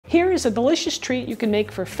Here is a delicious treat you can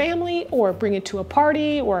make for family or bring it to a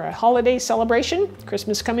party or a holiday celebration.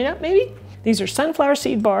 Christmas coming up maybe. These are sunflower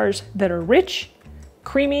seed bars that are rich,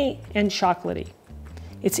 creamy, and chocolatey.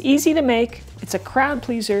 It's easy to make, it's a crowd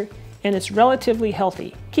pleaser, and it's relatively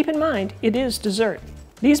healthy. Keep in mind, it is dessert.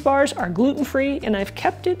 These bars are gluten-free, and I've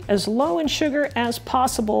kept it as low in sugar as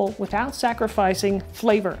possible without sacrificing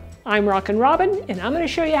flavor. I'm Rockin' Robin, and I'm going to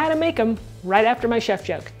show you how to make them right after my chef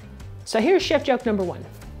joke. So here's chef joke number 1.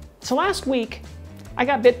 So last week, I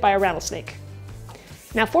got bit by a rattlesnake.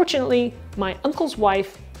 Now fortunately, my uncle's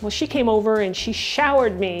wife, well, she came over and she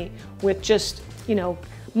showered me with just,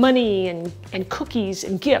 money and cookies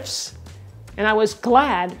and gifts. And I was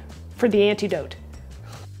glad for the antidote.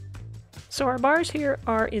 So our bars here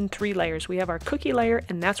are in 3 layers. We have our cookie layer,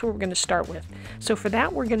 and that's what we're going to start with. So for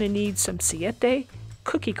that, we're going to need some Siete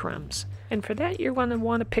cookie crumbs. And for that, you're going to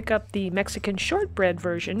want to pick up the Mexican shortbread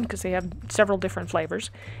version because they have several different flavors.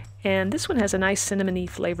 And this one has a nice cinnamony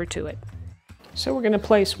flavor to it. So we're going to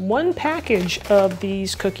place 1 package of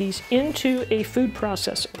these cookies into a food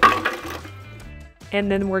processor. And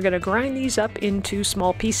then we're going to grind these up into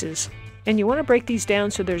small pieces. And you want to break these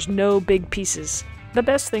down so there's no big pieces. The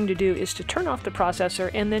best thing to do is to turn off the processor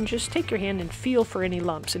and then just take your hand and feel for any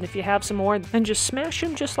lumps. And if you have some more, then just smash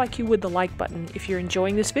them just like you would the like button if you're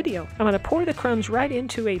enjoying this video. I'm going to pour the crumbs right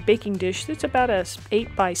into a baking dish that's about a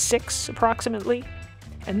 8 by 6 approximately.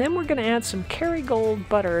 And then we're going to add some Kerrygold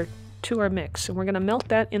butter to our mix, and we're going to melt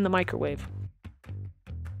that in the microwave.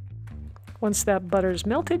 Once that butter is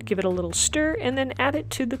melted, give it a little stir and then add it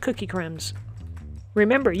to the cookie crumbs.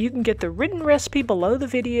 Remember, you can get the written recipe below the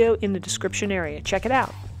video in the description area. Check it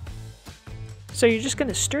out. So you're just going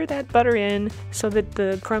to stir that butter in so that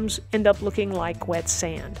the crumbs end up looking like wet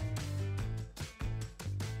sand.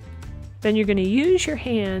 Then you're going to use your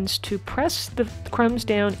hands to press the crumbs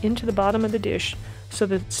down into the bottom of the dish so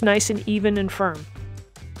that it's nice and even and firm.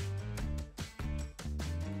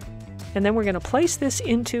 And then we're going to place this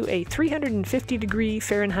into a 350-degree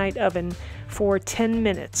Fahrenheit oven for 10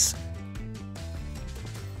 minutes.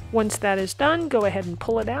 Once that is done, go ahead and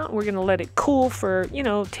pull it out. We're going to let it cool for,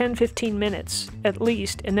 10-15 minutes at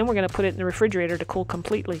least, and then we're going to put it in the refrigerator to cool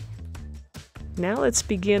completely. Now let's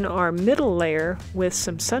begin our middle layer with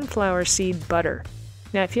some sunflower seed butter.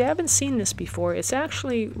 Now if you haven't seen this before, it's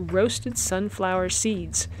actually roasted sunflower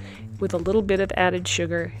seeds with a little bit of added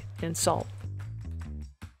sugar and salt.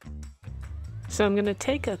 So I'm going to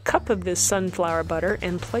take a cup of this sunflower butter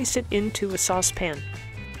and place it into a saucepan.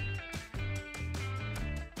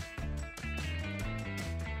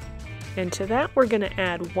 And to that we're going to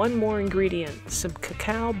add 1 more ingredient, some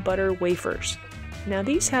cacao butter wafers. Now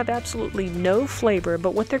these have absolutely no flavor,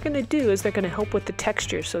 but what they're going to do is they're going to help with the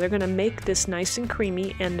texture. So they're going to make this nice and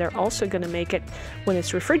creamy, and they're also going to make it, when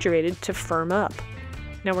it's refrigerated, to firm up.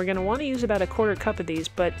 Now we're going to want to use about a 1/4 cup of these,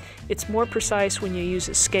 but it's more precise when you use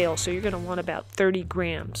a scale, so you're going to want about 30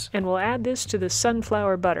 grams. And we'll add this to the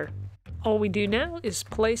sunflower butter. All we do now is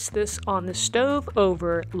place this on the stove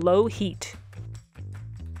over low heat.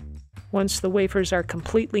 Once the wafers are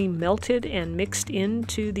completely melted and mixed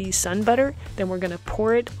into the sun butter, then we're going to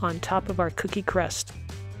pour it on top of our cookie crust.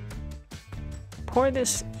 Pour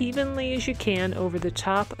this evenly as you can over the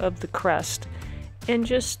top of the crust. And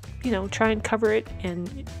just, try and cover it,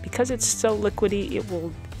 and because it's so liquidy, it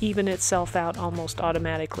will even itself out almost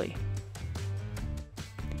automatically.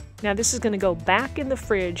 Now this is going to go back in the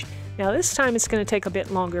fridge. Now this time it's going to take a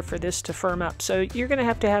bit longer for this to firm up, so you're going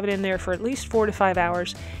to have it in there for at least 4 to 5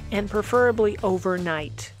 hours, and preferably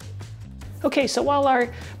overnight. Okay, so while our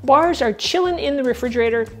bars are chilling in the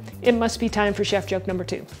refrigerator, it must be time for chef joke number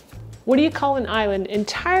 2. What do you call an island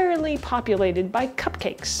entirely populated by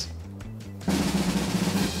cupcakes?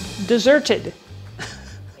 Deserted.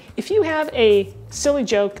 If you have a silly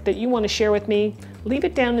joke that you want to share with me, leave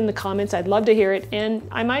it down in the comments. I'd love to hear it, and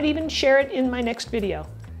I might even share it in my next video.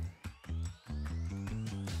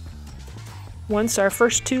 Once our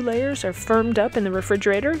first 2 layers are firmed up in the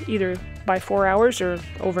refrigerator, either by 4 hours or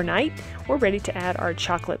overnight, we're ready to add our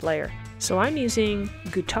chocolate layer. So I'm using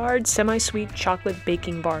Goutard semi-sweet chocolate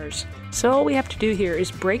baking bars. So all we have to do here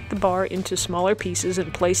is break the bar into smaller pieces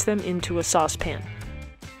and place them into a saucepan.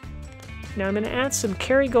 Now I'm going to add some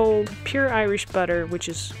Kerrygold pure Irish butter, which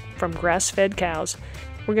is from grass-fed cows.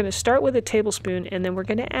 We're going to start with a tablespoon, and then we're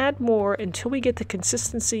going to add more until we get the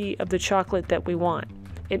consistency of the chocolate that we want.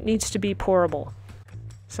 It needs to be pourable.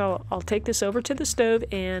 So I'll take this over to the stove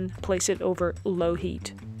and place it over low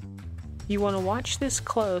heat. You want to watch this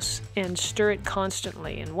close and stir it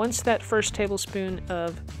constantly, and once that first tablespoon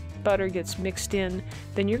of butter gets mixed in,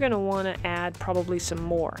 then you're going to want to add probably some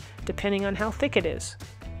more, depending on how thick it is.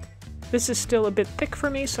 This is still a bit thick for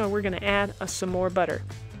me, so we're going to add some more butter.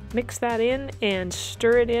 Mix that in and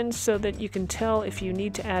stir it in so that you can tell if you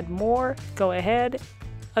need to add more, go ahead.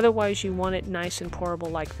 Otherwise, you want it nice and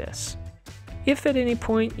pourable like this. If at any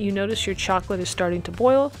point you notice your chocolate is starting to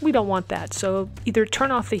boil, we don't want that, so either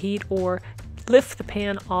turn off the heat or lift the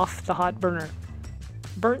pan off the hot burner.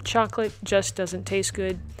 Burnt chocolate just doesn't taste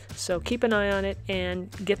good, so keep an eye on it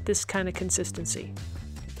and get this kind of consistency.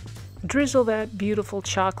 Drizzle that beautiful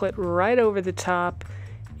chocolate right over the top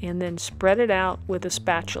and then spread it out with a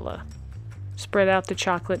spatula. Spread out the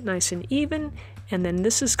chocolate nice and even, and then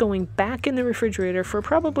this is going back in the refrigerator for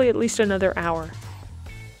probably at least another hour.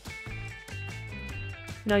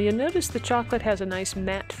 Now you'll notice the chocolate has a nice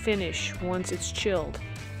matte finish once it's chilled.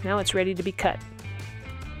 Now it's ready to be cut.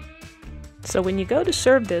 So when you go to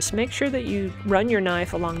serve this, make sure that you run your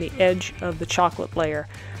knife along the edge of the chocolate layer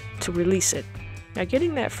to release it. Now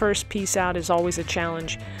getting that first piece out is always a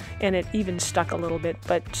challenge, and it even stuck a little bit,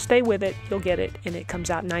 but stay with it, you'll get it, and it comes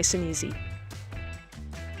out nice and easy.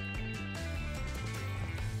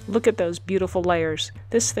 Look at those beautiful layers.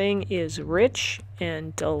 This thing is rich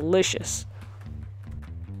and delicious.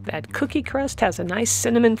 That cookie crust has a nice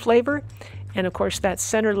cinnamon flavor, and of course that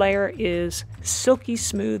center layer is silky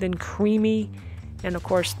smooth and creamy, and of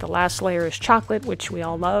course the last layer is chocolate, which we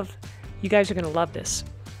all love. You guys are going to love this.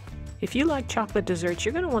 If you like chocolate desserts,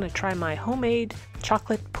 you're going to want to try my homemade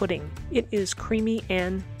chocolate pudding. It is creamy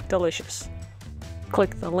and delicious.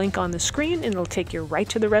 Click the link on the screen and it'll take you right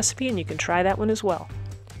to the recipe, and you can try that one as well.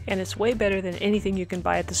 And it's way better than anything you can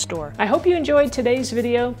buy at the store. I hope you enjoyed today's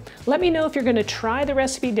video. Let me know if you're going to try the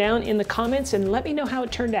recipe down in the comments, and let me know how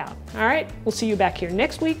it turned out. All right, we'll see you back here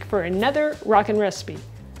next week for another Rockin' recipe.